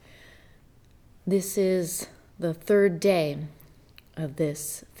This is the third day of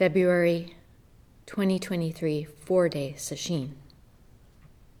this February 2023 4-day sesshin.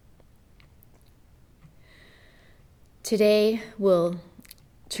 Today we'll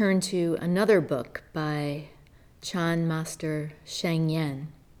turn to another book by Chan Master Sheng Yen.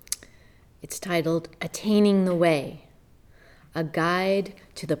 It's titled Attaining the Way, A Guide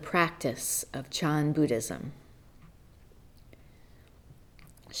to the Practice of Chan Buddhism.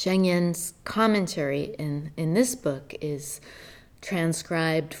 Sheng Yen's commentary in this book is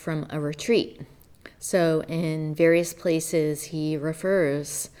transcribed from a retreat. So in various places he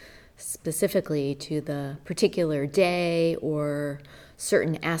refers specifically to the particular day or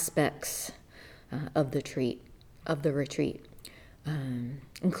certain aspects of the retreat,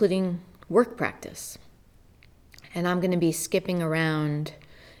 including work practice. And I'm going to be skipping around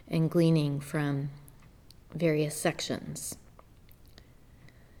and gleaning from various sections.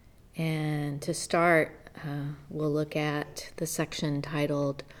 And to start, we'll look at the section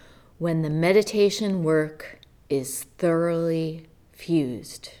titled, When the Meditation Work is Thoroughly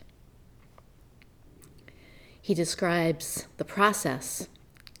Fused. He describes the process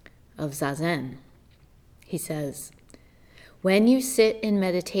of Zazen. He says, when you sit in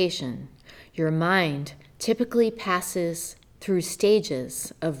meditation, your mind typically passes through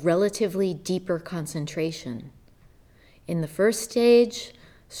stages of relatively deeper concentration. In the first stage,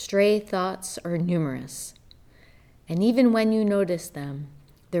 stray thoughts are numerous, and even when you notice them,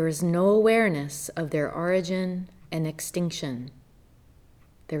 there is no awareness of their origin and extinction.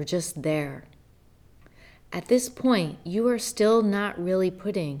 They're just there. At this point, you are still not really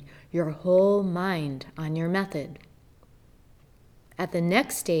putting your whole mind on your method. At the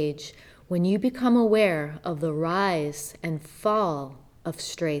next stage, when you become aware of the rise and fall of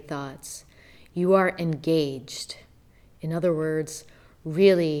stray thoughts, you are engaged. In other words,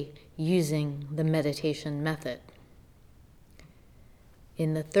 really using the meditation method.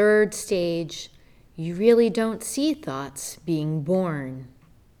 In the third stage, you really don't see thoughts being born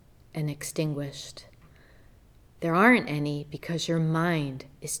and extinguished. There aren't any because your mind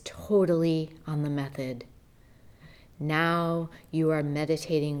is totally on the method. Now you are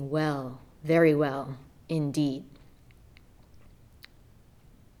meditating well, very well indeed.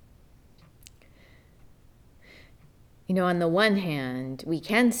 You know, on the one hand, we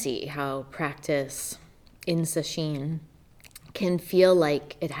can see how practice in sesshin can feel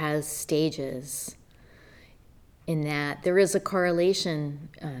like it has stages, in that there is a correlation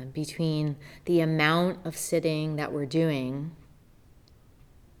between the amount of sitting that we're doing,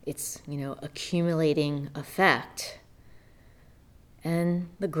 its, accumulating effect, and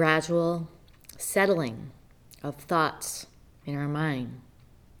the gradual settling of thoughts in our mind.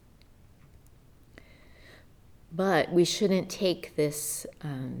 But we shouldn't take this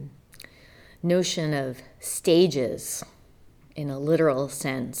notion of stages in a literal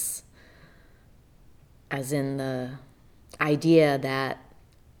sense, as in the idea that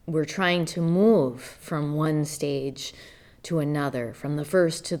we're trying to move from one stage to another, from the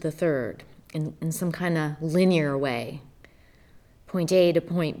first to the third, in some kind of linear way, point A to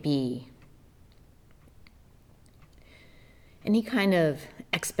point B. Any kind of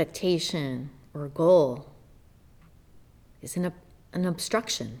expectation or goal is an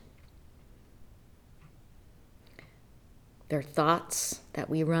obstruction. They're thoughts that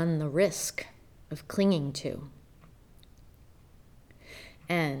we run the risk of clinging to.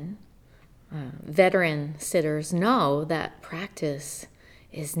 And veteran sitters know that practice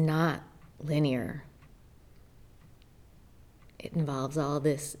is not linear. It involves all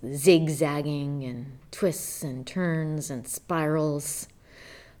this zigzagging and twists and turns and spirals.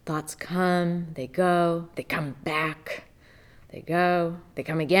 Thoughts come, they go, they come back. They go, they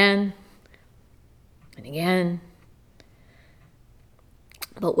come again and again.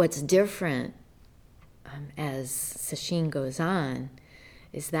 But what's different as sesshin goes on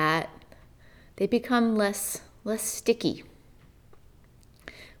is that they become less sticky.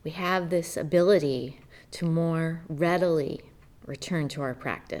 We have this ability to more readily return to our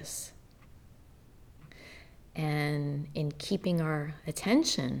practice. And in keeping our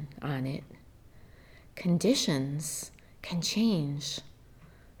attention on it, conditions can change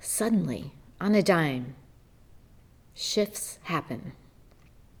suddenly, on a dime. Shifts happen.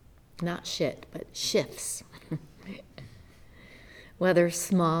 Not shit, but shifts. Whether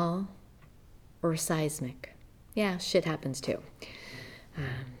small or seismic. Yeah, shit happens too.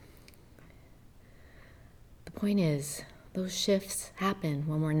 The point is, those shifts happen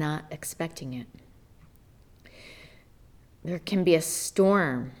when we're not expecting it. There can be a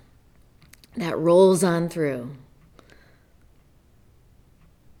storm that rolls on through.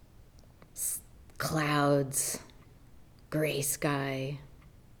 clouds, gray sky.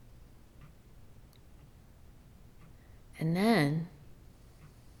 And then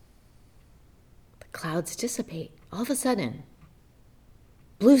the clouds dissipate all of a sudden.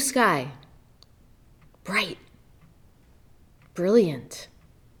 Blue sky, bright, brilliant.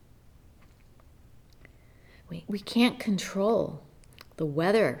 We can't control the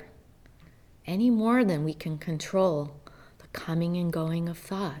weather any more than we can control the coming and going of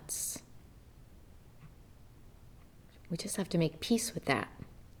thoughts. We just have to make peace with that.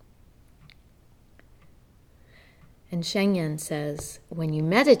 And Sheng says, when you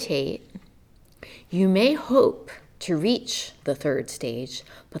meditate, you may hope to reach the third stage,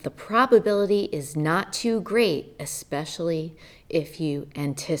 but the probability is not too great, especially if you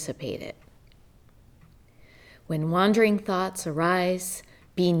anticipate it. When wandering thoughts arise,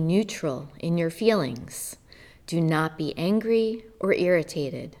 be neutral in your feelings. Do not be angry or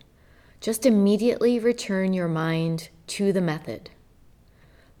irritated. Just immediately return your mind to the method.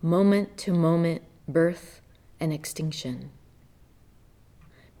 Moment to moment birth and extinction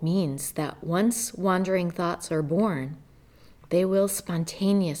means that once wandering thoughts are born, they will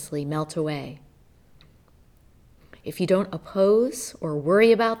spontaneously melt away. If you don't oppose or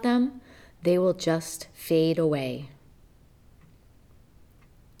worry about them, they will just fade away.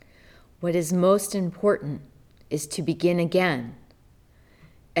 What is most important is to begin again.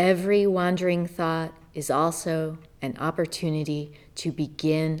 Every wandering thought is also an opportunity to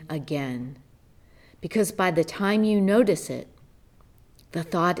begin again, because by the time you notice it, the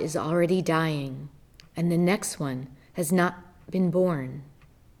thought is already dying, and the next one has not been born.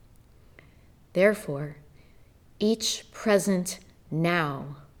 Therefore, each present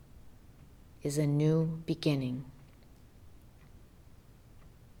now is a new beginning.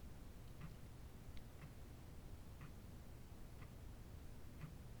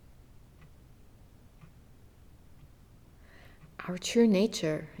 Our true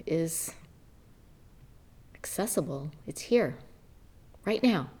nature is accessible. It's here, right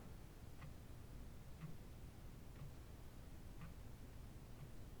now.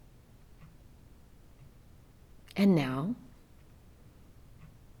 And now,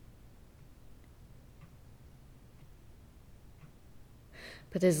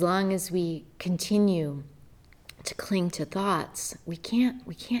 but as long as we continue to cling to thoughts, we can't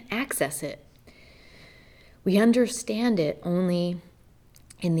access it. We understand it only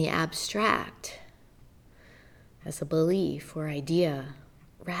in the abstract, as a belief or idea,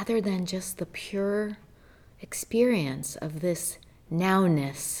 rather than just the pure experience of this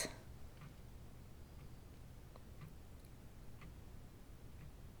nowness.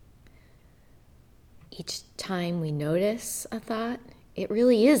 Each time we notice a thought, it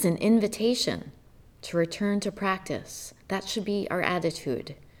really is an invitation to return to practice. That should be our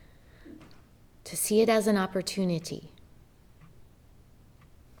attitude, to see it as an opportunity.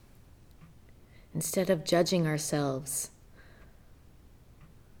 Instead of judging ourselves,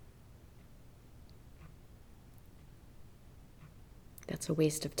 that's a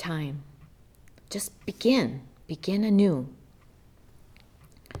waste of time. Just begin anew.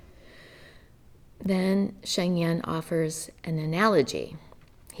 Then Sheng Yen offers an analogy.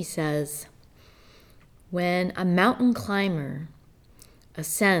 He says, when a mountain climber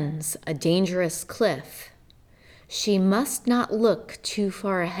ascends a dangerous cliff, she must not look too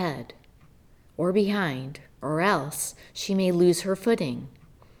far ahead or behind, or else she may lose her footing.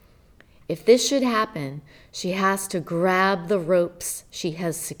 If this should happen, she has to grab the ropes she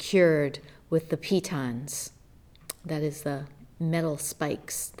has secured with the pitons, that is the metal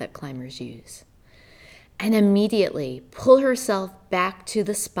spikes that climbers use, and immediately pull herself back to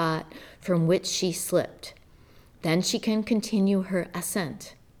the spot from which she slipped. Then she can continue her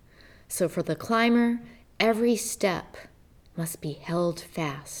ascent. So for the climber, every step must be held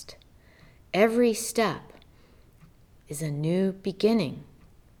fast. Every step is a new beginning.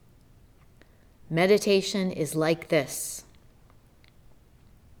 Meditation is like this.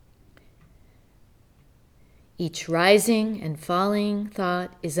 Each rising and falling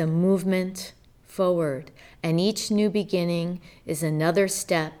thought is a movement forward, and each new beginning is another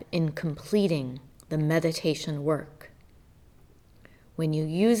step in completing the meditation work. When you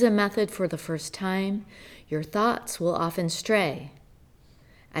use a method for the first time, your thoughts will often stray.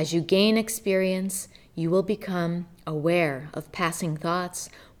 As you gain experience, you will become aware of passing thoughts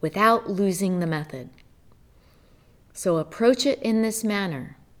without losing the method. So approach it in this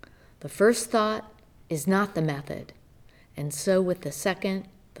manner. The first thought is not the method, and so with the second,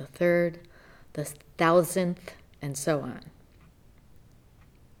 the third, the 1,000th, and so on.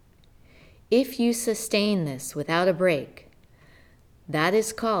 If you sustain this without a break, that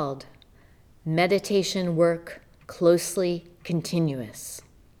is called meditation work closely continuous.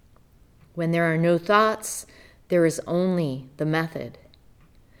 When there are no thoughts, there is only the method.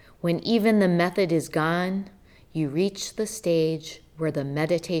 When even the method is gone, you reach the stage where the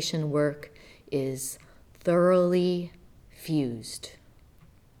meditation work is thoroughly fused.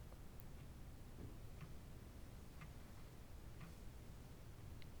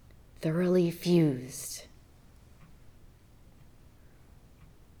 Thoroughly fused.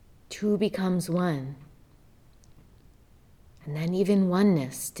 Two becomes one, and then even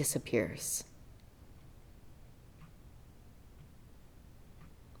oneness disappears.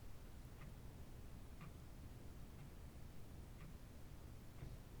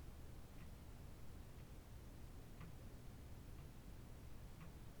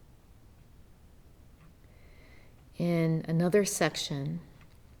 In another section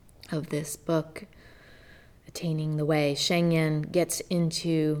of this book, Attaining the Way, Sheng Yen gets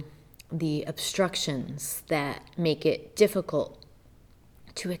into the obstructions that make it difficult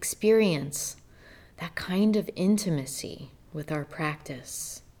to experience that kind of intimacy with our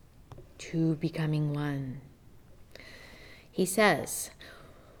practice, two becoming one. He says,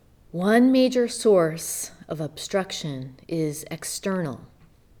 one major source of obstruction is external,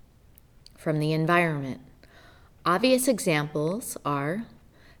 from the environment. Obvious examples are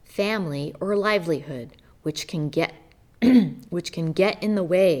family or livelihood, which can get in the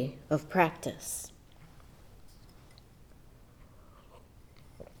way of practice.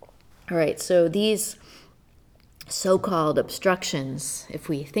 All right, so these so-called obstructions, if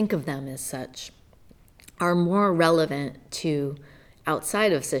we think of them as such, are more relevant to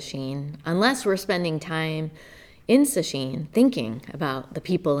outside of Sesshin, unless we're spending time in Sesshin thinking about the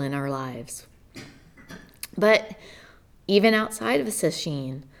people in our lives. But even outside of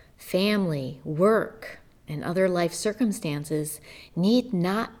Sesshin, family, work, and other life circumstances need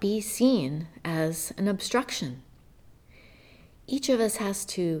not be seen as an obstruction. Each of us has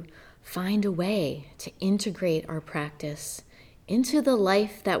to find a way to integrate our practice into the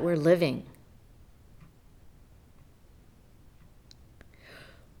life that we're living.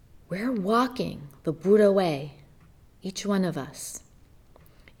 We're walking the Buddha way, each one of us,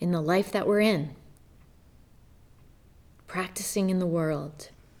 in the life that we're in, practicing in the world.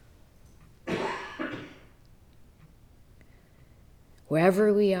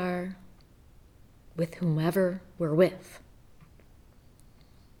 Wherever we are, with whomever we're with.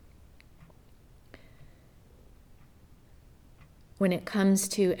 When it comes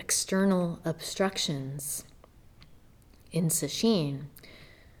to external obstructions in Sesshin,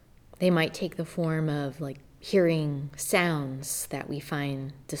 they might take the form of hearing sounds that we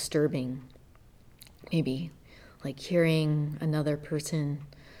find disturbing. Maybe like hearing another person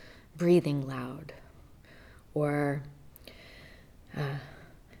breathing loud, or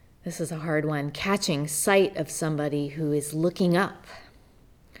this is a hard one, catching sight of somebody who is looking up,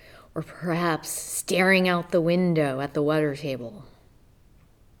 or perhaps staring out the window at the water table.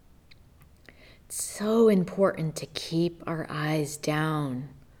 It's so important to keep our eyes down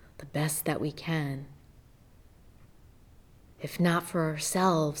the best that we can. If not for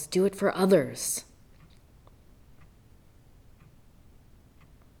ourselves, do it for others.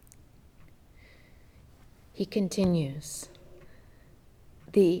 He continues,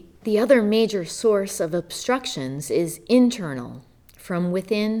 the other major source of obstructions is internal, from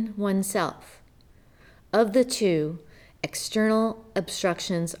within oneself. Of the two, external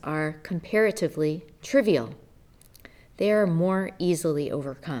obstructions are comparatively trivial. They are more easily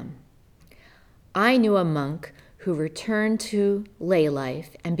overcome. I knew a monk who returned to lay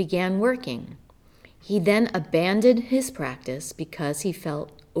life and began working. He then abandoned his practice because he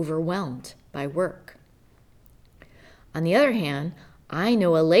felt overwhelmed by work. On the other hand, I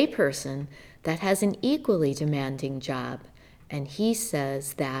know a layperson that has an equally demanding job, and he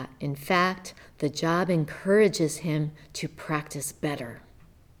says that, in fact, the job encourages him to practice better.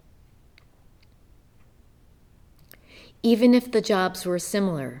 Even if the jobs were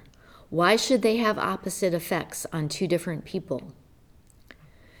similar, why should they have opposite effects on two different people?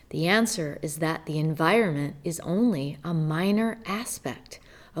 The answer is that the environment is only a minor aspect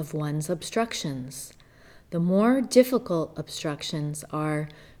of one's obstructions. The more difficult obstructions are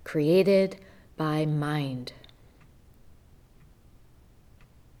created by mind.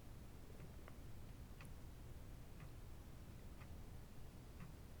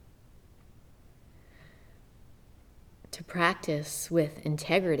 To practice with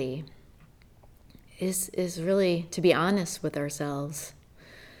integrity is really to be honest with ourselves,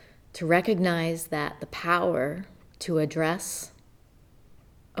 to recognize that the power to address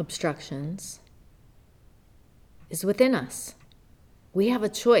obstructions is within us. We have a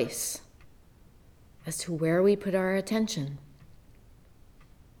choice. as to where we put our attention.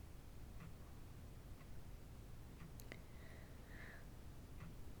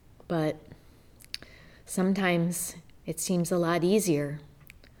 But sometimes it seems a lot easier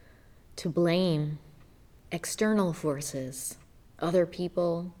to blame external forces, other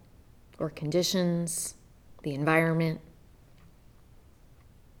people or conditions, the environment.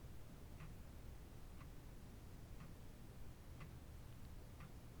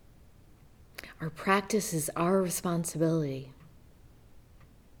 Our practice is our responsibility.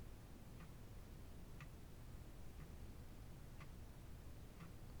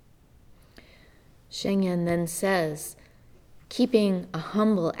 Shengyan then says, keeping a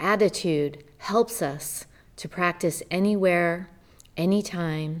humble attitude helps us to practice anywhere,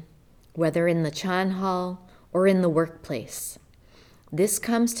 anytime, whether in the Chan hall or in the workplace. This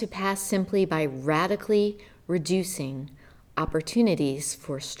comes to pass simply by radically reducing opportunities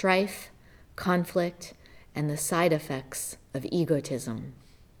for strife, conflict, and the side effects of egotism.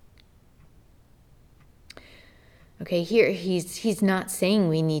 Okay, here he's not saying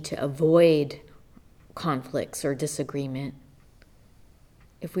we need to avoid conflicts or disagreement.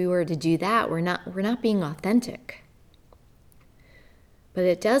 If we were to do that, we're not being authentic. But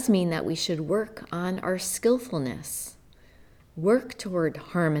it does mean that we should work on our skillfulness, work toward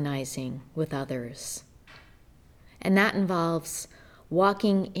harmonizing with others. And that involves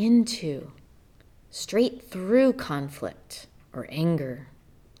walking into, straight through conflict or anger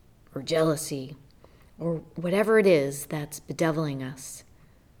or jealousy or whatever it is that's bedeviling us.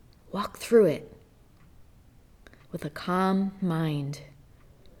 Walk through it with a calm mind.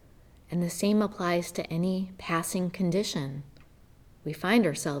 And the same applies to any passing condition we find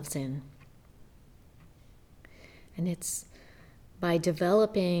ourselves in. And it's by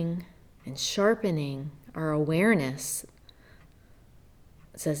developing and sharpening our awareness,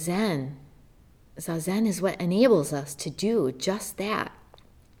 Zazen is what enables us to do just that.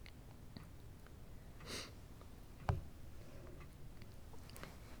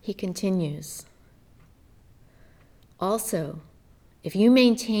 He continues, also, if you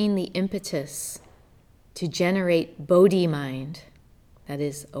maintain the impetus to generate Bodhi mind, that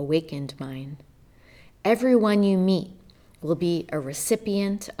is, awakened mind, everyone you meet will be a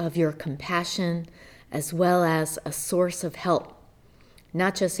recipient of your compassion as well as a source of help.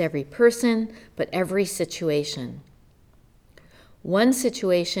 Not just every person, but every situation. One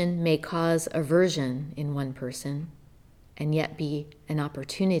situation may cause aversion in one person and yet be an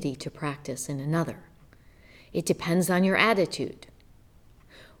opportunity to practice in another. It depends on your attitude.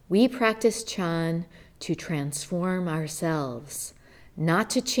 We practice Chan to transform ourselves, not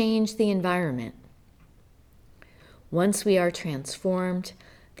to change the environment. Once we are transformed,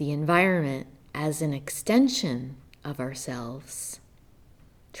 the environment as an extension of ourselves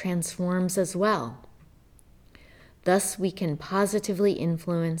transforms as well. Thus, we can positively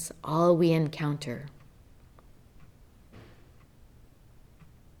influence all we encounter.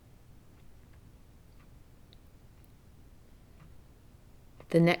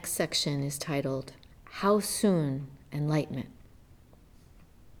 The next section is titled, How Soon Enlightenment?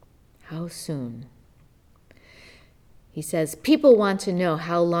 How soon? He says, people want to know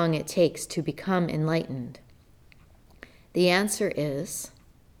how long it takes to become enlightened. The answer is,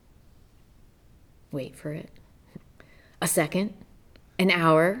 wait for it, a second, an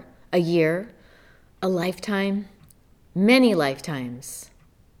hour, a year, a lifetime, many lifetimes.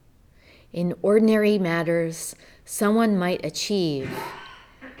 In ordinary matters, someone might achieve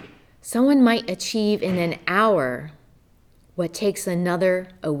in an hour what takes another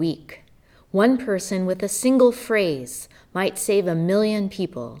a week. One person with a single phrase might save 1 million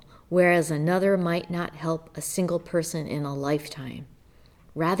people, whereas another might not help a single person in a lifetime.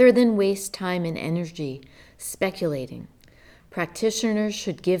 Rather than waste time and energy speculating, practitioners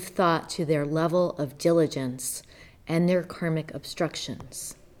should give thought to their level of diligence and their karmic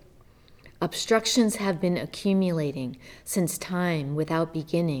obstructions. Obstructions have been accumulating since time without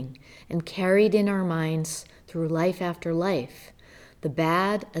beginning and carried in our minds through life after life. The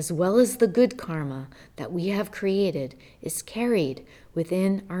bad as well as the good karma that we have created is carried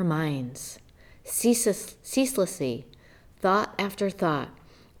within our minds. Ceaselessly, thought after thought,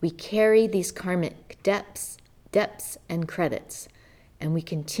 we carry these karmic debts and credits, and we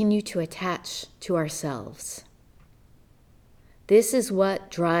continue to attach to ourselves. This is what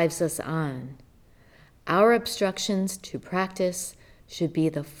drives us on. Our obstructions to practice should be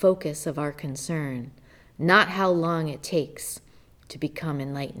the focus of our concern, not how long it takes to become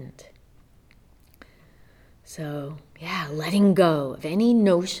enlightened. So, letting go of any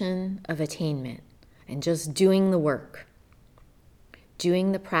notion of attainment and just doing the work,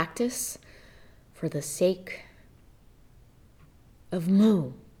 doing the practice for the sake of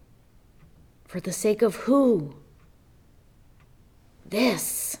Mu. For the sake of who?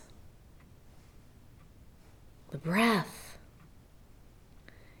 This. The breath.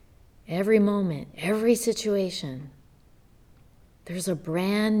 Every moment, every situation, there's a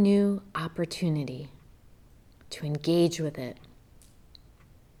brand new opportunity to engage with it.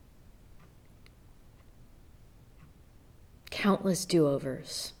 Countless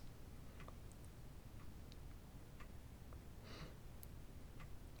do-overs.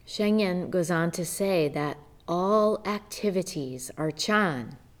 Shengyen goes on to say that all activities are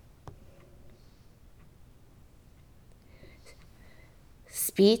Chan.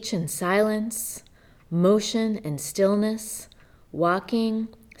 Speech and silence, motion and stillness, walking,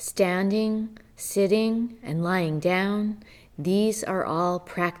 standing, sitting, and lying down, these are all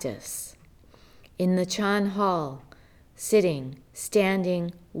practice. In the Chan hall, sitting,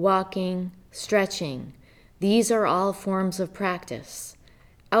 standing, walking, stretching, these are all forms of practice.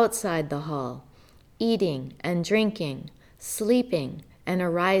 Outside the hall, eating and drinking, sleeping and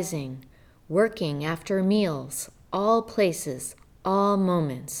arising, working after meals, all places, all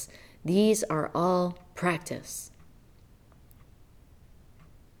moments, these are all practice.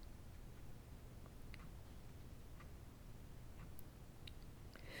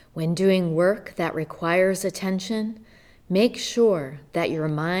 When doing work that requires attention, make sure that your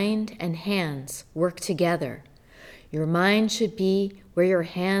mind and hands work together. Your mind should be where your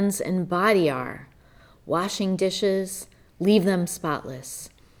hands and body are. Washing dishes, leave them spotless.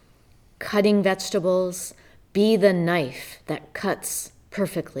 Cutting vegetables, be the knife that cuts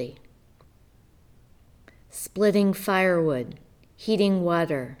perfectly. Splitting firewood, heating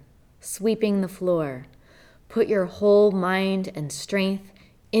water, sweeping the floor. Put your whole mind and strength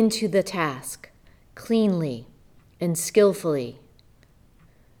into the task, cleanly and skillfully.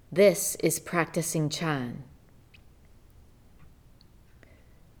 This is practicing Chan.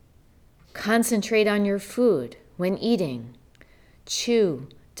 Concentrate on your food when eating. Chew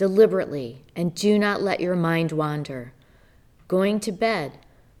deliberately and do not let your mind wander. Going to bed,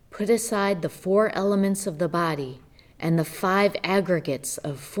 put aside the 4 elements of the body and the 5 aggregates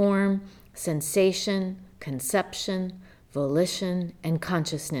of form, sensation, conception, volition, and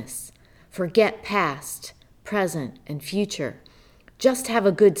consciousness. Forget past, present, and future. Just have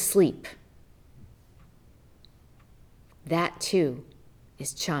a good sleep. That too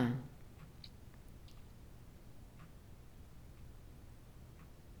is Chan.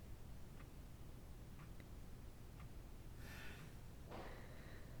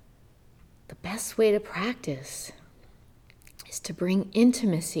 The best way to practice is to bring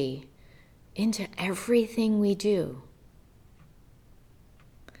intimacy into everything we do.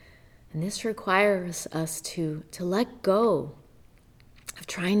 And this requires us to let go of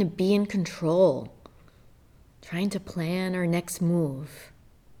trying to be in control, trying to plan our next move.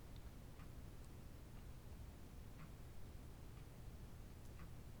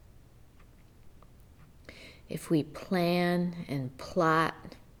 If we plan and plot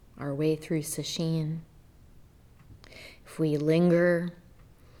our way through Sesshin, if we linger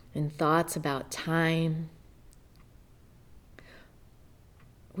in thoughts about time,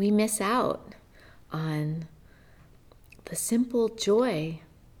 we miss out on the simple joy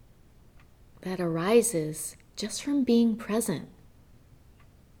that arises just from being present.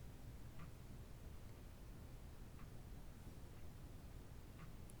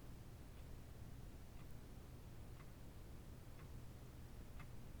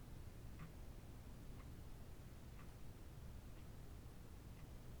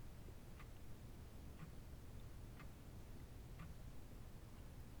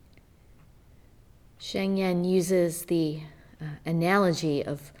 Shengyen uses the analogy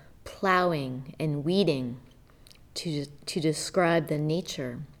of plowing and weeding to describe the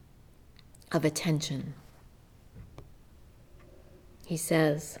nature of attention. He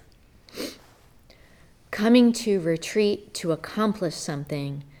says, coming to retreat to accomplish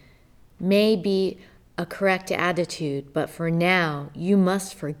something may be a correct attitude, but for now you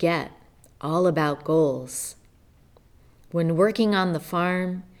must forget all about goals. When working on the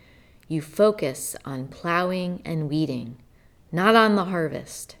farm, you focus on plowing and weeding, not on the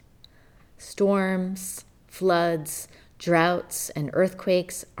harvest. Storms, floods, droughts, and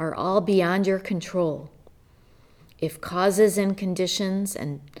earthquakes are all beyond your control. If causes and conditions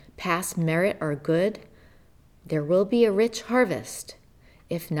and past merit are good, there will be a rich harvest.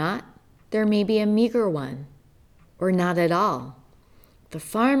 If not, there may be a meager one, or not at all. The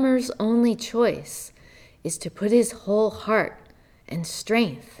farmer's only choice is to put his whole heart and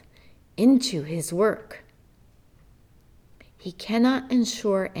strength into his work. He cannot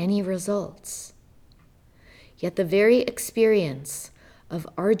ensure any results. Yet the very experience of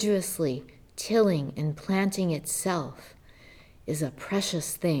arduously tilling and planting itself is a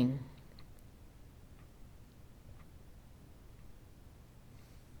precious thing.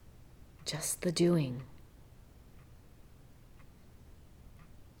 Just the doing.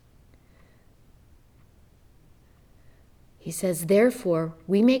 He says, therefore,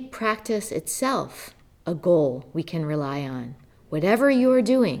 we make practice itself a goal we can rely on. Whatever you are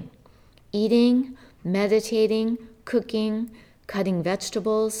doing, eating, meditating, cooking, cutting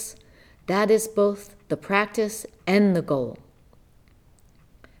vegetables, that is both the practice and the goal.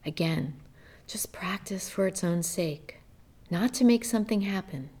 Again, just practice for its own sake, not to make something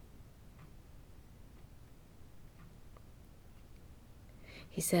happen.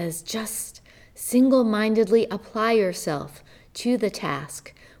 He says, just single-mindedly apply yourself to the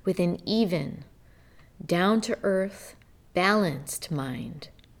task with an even, down-to-earth, balanced mind.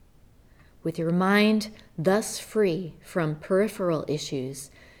 With your mind thus free from peripheral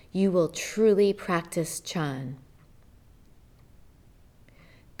issues, you will truly practice Chan.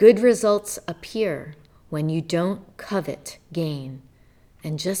 Good results appear when you don't covet gain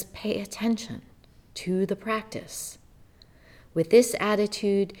and just pay attention to the practice. With this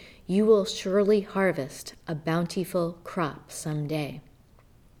attitude, you will surely harvest a bountiful crop someday.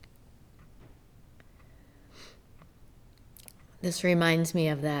 This reminds me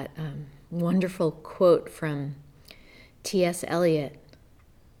of that wonderful quote from T.S. Eliot.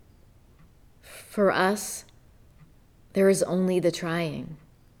 For us, there is only the trying.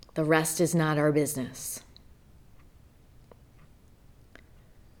 The rest is not our business.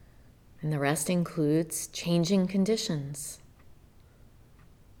 And the rest includes changing conditions.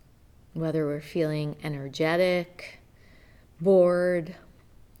 Whether we're feeling energetic, bored,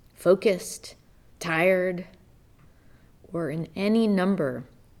 focused, tired, or in any number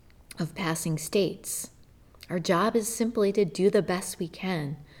of passing states, our job is simply to do the best we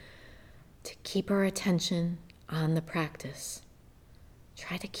can to keep our attention on the practice.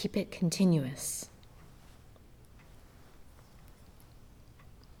 Try to keep it continuous.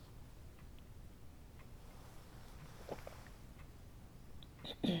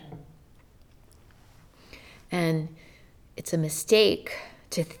 And it's a mistake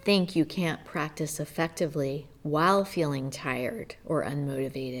to think you can't practice effectively while feeling tired or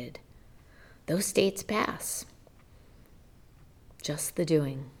unmotivated. Those states pass. Just the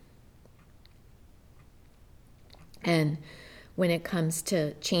doing. And when it comes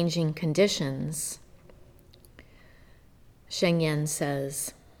to changing conditions, Sheng Yen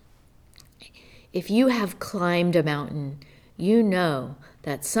says, if you have climbed a mountain, you know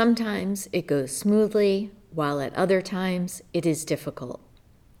that sometimes it goes smoothly, while at other times it is difficult.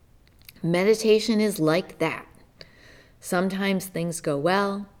 Meditation is like that. Sometimes things go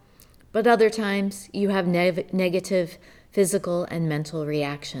well, but other times you have negative physical and mental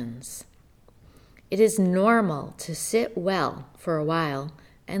reactions. It is normal to sit well for a while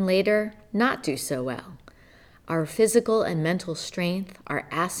and later not do so well. Our physical and mental strength are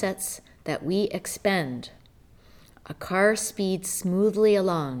assets that we expend. A car speeds smoothly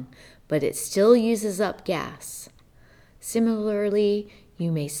along, but it still uses up gas. Similarly, you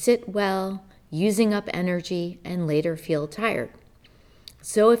may sit well, using up energy, and later feel tired.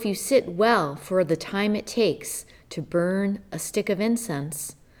 So if you sit well for the time it takes to burn a stick of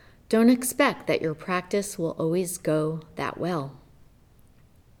incense, don't expect that your practice will always go that well.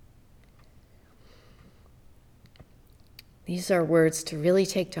 These are words to really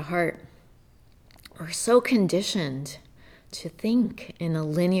take to heart. We're so conditioned to think in a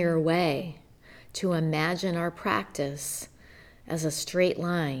linear way, to imagine our practice as a straight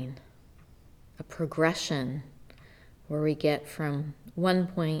line, a progression where we get from one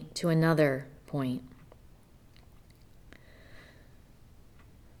point to another point.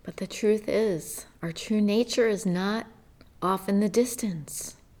 But the truth is, our true nature is not off in the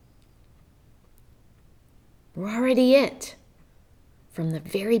distance. We're already it from the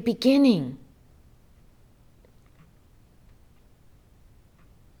very beginning.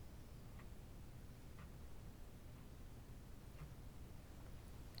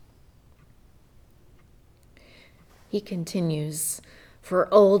 He continues, for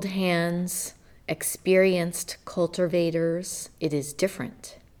old hands, experienced cultivators, it is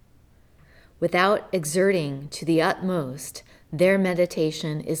different. Without exerting to the utmost, their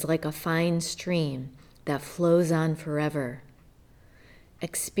meditation is like a fine stream that flows on forever.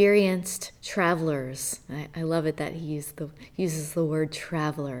 Experienced travelers, I love it that he uses the word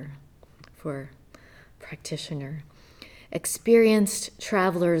traveler for practitioner. Experienced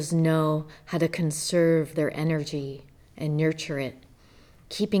travelers know how to conserve their energy and nurture it,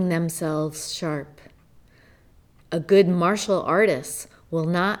 keeping themselves sharp. A good martial artist will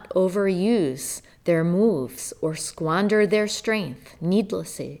not overuse their moves or squander their strength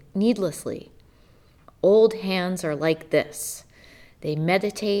needlessly. Old hands are like this. They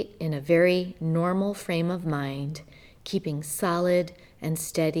meditate in a very normal frame of mind, keeping solid and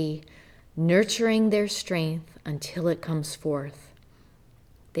steady, nurturing their strength until it comes forth.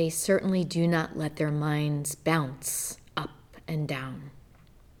 They certainly do not let their minds bounce up and down.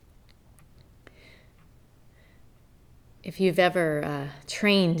 If you've ever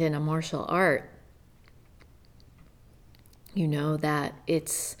trained in a martial art, you know that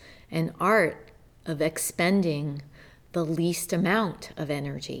it's an art of expending the least amount of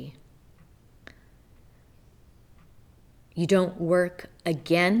energy. You don't work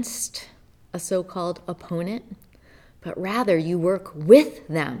against a so-called opponent, but rather you work with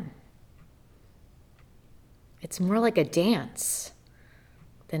them. It's more like a dance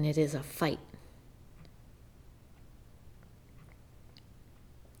than it is a fight.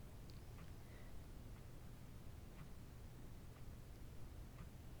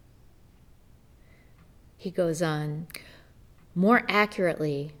 He goes on, more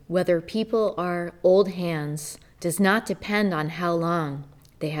accurately, whether people are old hands does not depend on how long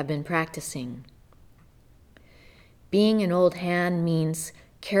they have been practicing. Being an old hand means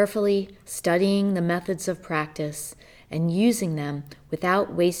carefully studying the methods of practice and using them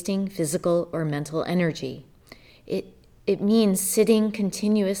without wasting physical or mental energy. It means sitting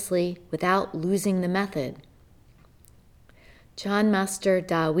continuously without losing the method. Chan Master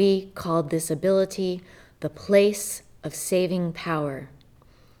Dawi called this ability the place of saving power.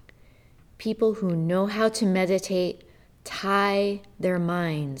 People who know how to meditate tie their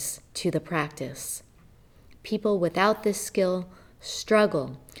minds to the practice. People without this skill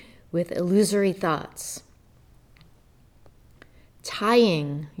struggle with illusory thoughts.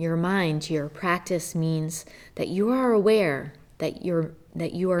 Tying your mind to your practice means that you are aware that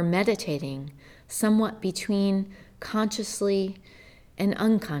you are meditating somewhat between consciously and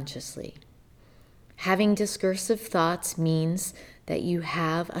unconsciously. Having discursive thoughts means that you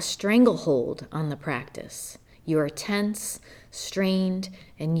have a stranglehold on the practice. You are tense, strained,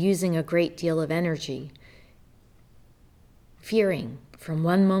 and using a great deal of energy, fearing from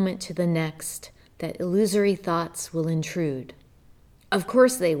one moment to the next that illusory thoughts will intrude. Of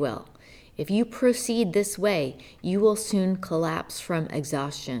course they will. If you proceed this way, you will soon collapse from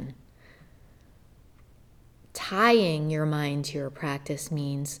exhaustion. Tying your mind to your practice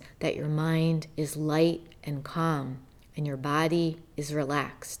means that your mind is light and calm and your body is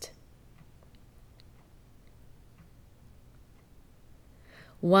relaxed.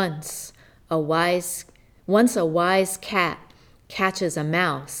 Once a wise cat catches a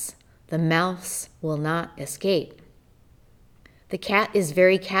mouse, the mouse will not escape. The cat is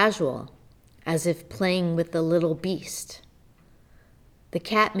very casual, as if playing with the little beast. The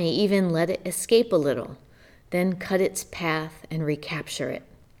cat may even let it escape a little, then cut its path and recapture it.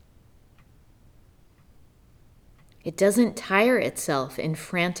 It doesn't tire itself in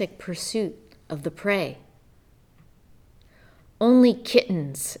frantic pursuit of the prey. Only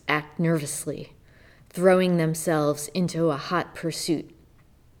kittens act nervously, throwing themselves into a hot pursuit.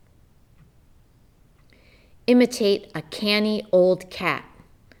 Imitate a canny old cat,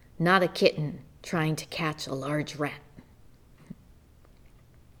 not a kitten trying to catch a large rat.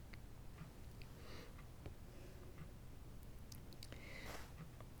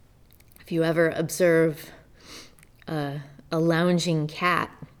 If you ever observe a lounging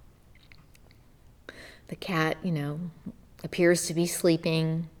cat, the cat, appears to be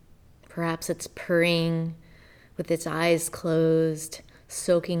sleeping. Perhaps it's purring with its eyes closed,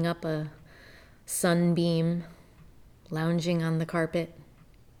 soaking up a sunbeam, lounging on the carpet.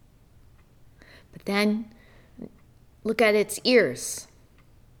 But then look at its ears.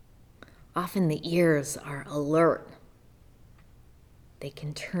 Often the ears are alert. They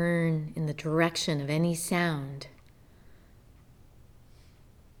can turn in the direction of any sound.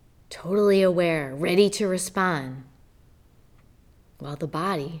 Totally aware, ready to respond, while the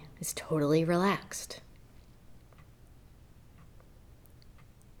body is totally relaxed.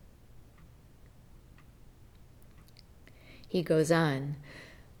 He goes on,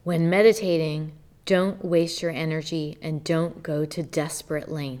 when meditating, don't waste your energy and don't go to desperate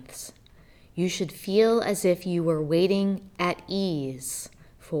lengths. You should feel as if you were waiting at ease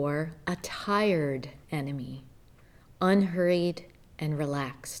for a tired enemy, unhurried and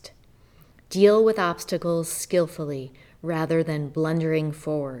relaxed. Deal with obstacles skillfully rather than blundering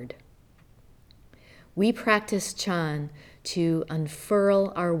forward. We practice Chan to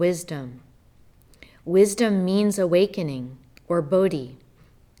unfurl our wisdom. Wisdom means awakening or bodhi.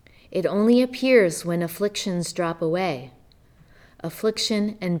 It only appears when afflictions drop away.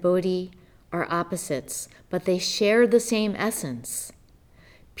 Affliction and Bodhi are opposites, but they share the same essence.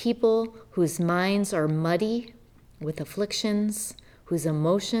 People whose minds are muddy with afflictions, whose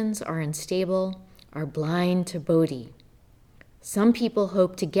emotions are unstable, are blind to Bodhi. Some people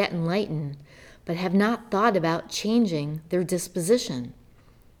hope to get enlightened, but have not thought about changing their disposition.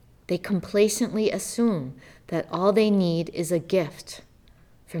 They complacently assume that all they need is a gift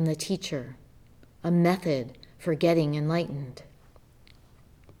from the teacher, a method for getting enlightened.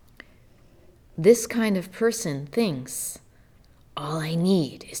 This kind of person thinks, all I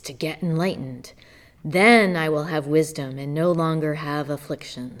need is to get enlightened. Then I will have wisdom and no longer have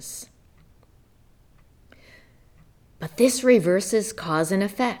afflictions. But this reverses cause and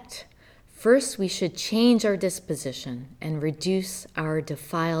effect. First, we should change our disposition and reduce our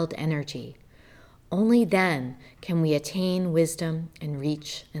defiled energy. Only then can we attain wisdom and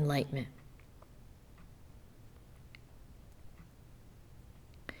reach enlightenment.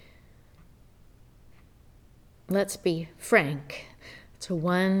 Let's be frank. To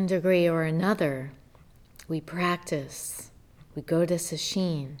one degree or another, we practice, we go to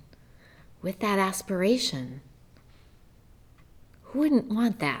Sesshin with that aspiration. Who wouldn't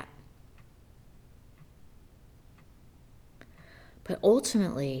want that? But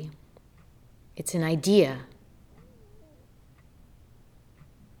ultimately, it's an idea.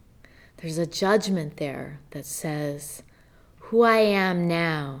 There's a judgment there that says, who I am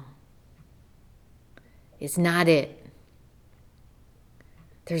now is not it.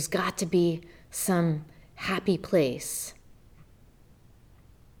 There's got to be some happy place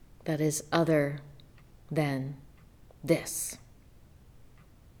that is other than this.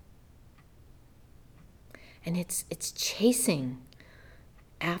 And it's chasing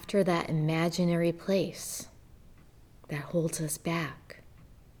after that imaginary place that holds us back.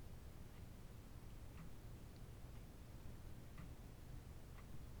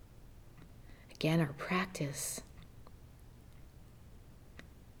 Again, our practice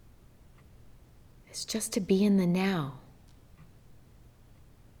is just to be in the now.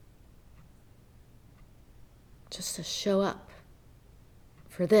 Just to show up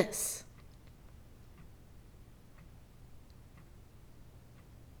for this.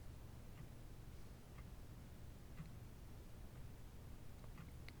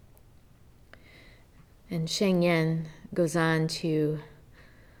 And Sheng Yen goes on to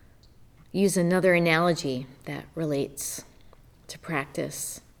use another analogy that relates to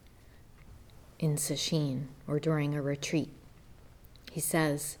practice in Sesshin or during a retreat. He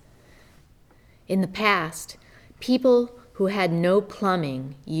says, in the past, people who had no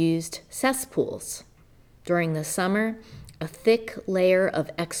plumbing used cesspools. During the summer, a thick layer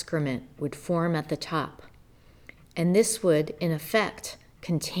of excrement would form at the top, and this would, in effect,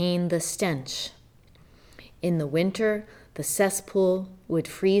 contain the stench. In the winter, the cesspool would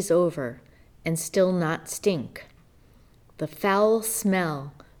freeze over and still not stink. The foul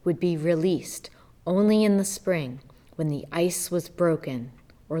smell would be released only in the spring when the ice was broken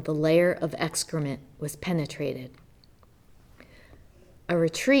or the layer of excrement was penetrated. A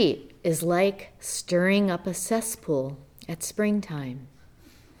retreat is like stirring up a cesspool at springtime.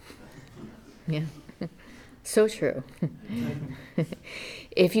 Yeah, so true.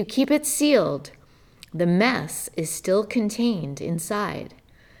 If you keep it sealed, the mess is still contained inside,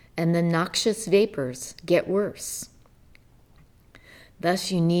 and the noxious vapors get worse.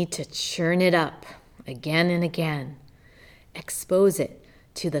 Thus, you need to churn it up again and again. Expose it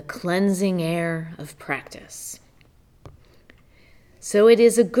to the cleansing air of practice. So it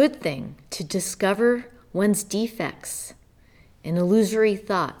is a good thing to discover one's defects and illusory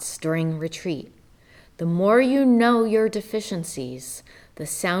thoughts during retreat. The more you know your deficiencies, the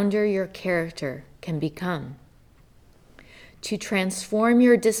sounder your character can become. To transform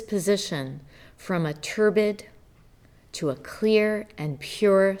your disposition from a turbid to a clear and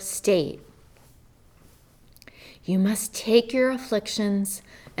pure state, you must take your afflictions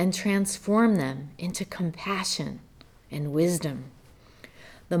and transform them into compassion and wisdom.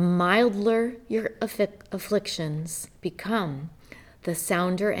 The milder your afflictions become, the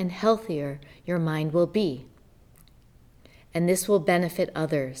sounder and healthier your mind will be. And this will benefit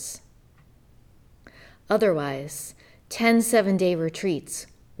others. Otherwise, 10 7-day retreats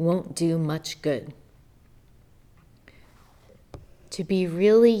won't do much good. To be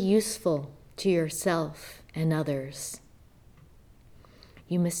really useful to yourself and others,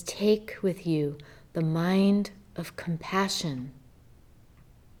 you must take with you the mind of compassion,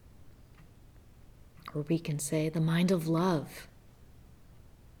 or we can say the mind of love,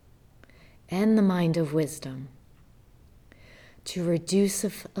 and the mind of wisdom. To reduce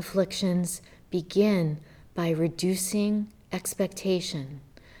afflictions, begin by reducing expectation,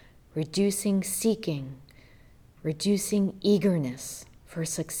 reducing seeking, reducing eagerness for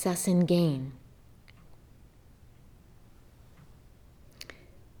success and gain.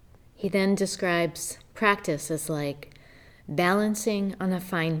 He then describes practice as like balancing on a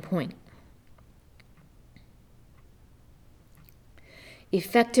fine point.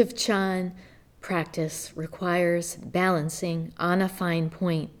 Effective Chan practice requires balancing on a fine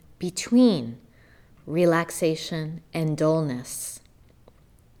point between relaxation and dullness.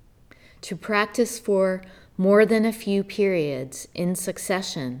 To practice for more than a few periods in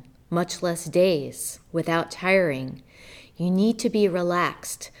succession, much less days, without tiring, you need to be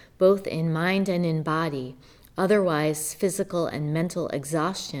relaxed both in mind and in body. Otherwise, physical and mental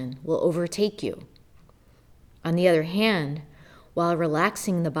exhaustion will overtake you. On the other hand, while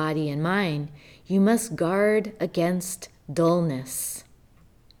relaxing the body and mind, you must guard against dullness.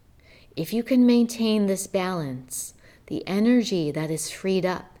 If you can maintain this balance, the energy that is freed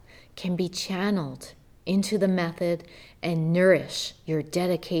up can be channeled into the method and nourish your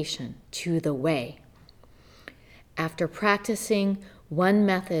dedication to the way. After practicing one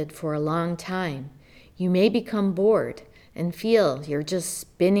method for a long time, you may become bored and feel you're just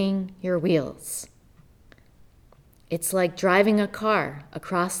spinning your wheels. It's like driving a car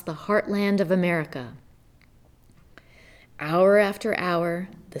across the heartland of America. Hour after hour,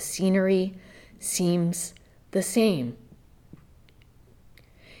 the scenery seems the same.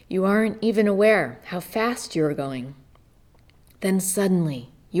 You aren't even aware how fast you're going. Then suddenly,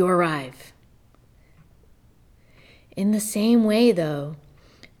 you arrive. In the same way, though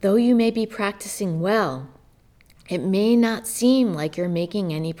you may be practicing well, it may not seem like you're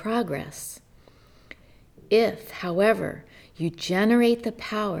making any progress. If, however, you generate the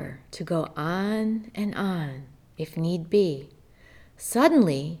power to go on and on, if need be,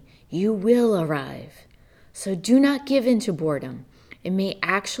 suddenly you will arrive. So do not give in to boredom. It may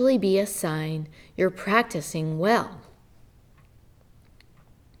actually be a sign you're practicing well.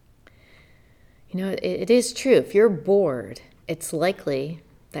 It is true. If you're bored, it's likely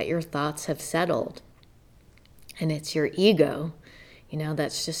that your thoughts have settled. And it's your ego,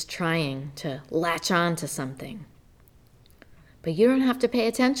 that's just trying to latch on to something. But you don't have to pay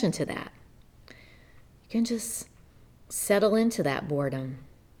attention to that. You can just settle into that boredom.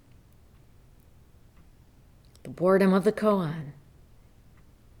 The boredom of the koan.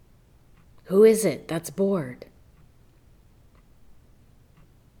 Who is it that's bored?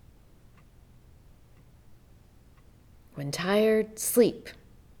 When tired, sleep.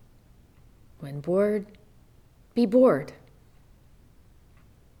 When bored, be bored.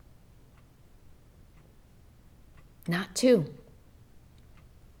 Not to.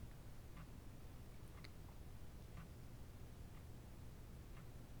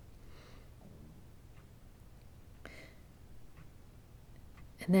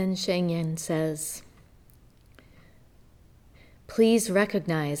 And then Sheng Yen says, please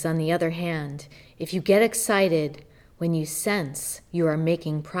recognize, on the other hand, if you get excited when you sense you are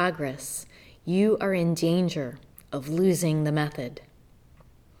making progress, you are in danger of losing the method.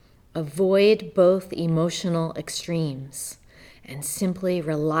 Avoid both emotional extremes and simply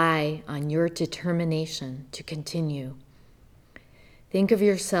rely on your determination to continue. Think of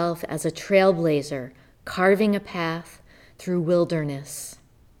yourself as a trailblazer carving a path through wilderness.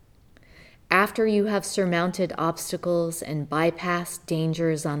 After you have surmounted obstacles and bypassed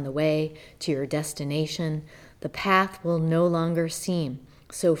dangers on the way to your destination, the path will no longer seem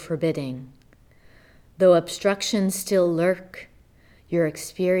so forbidding. Though obstructions still lurk, your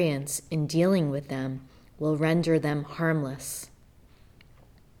experience in dealing with them will render them harmless.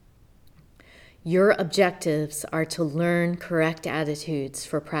 Your objectives are to learn correct attitudes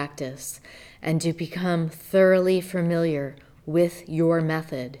for practice and to become thoroughly familiar with your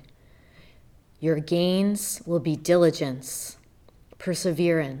method. Your gains will be diligence,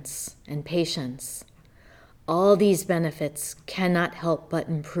 perseverance, and patience. All these benefits cannot help but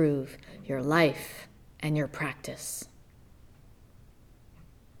improve your life and your practice.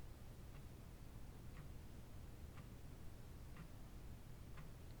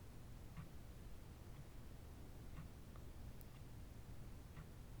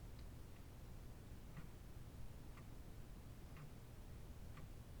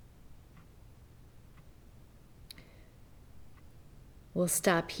 We'll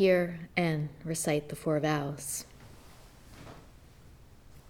stop here and recite the 4 vows.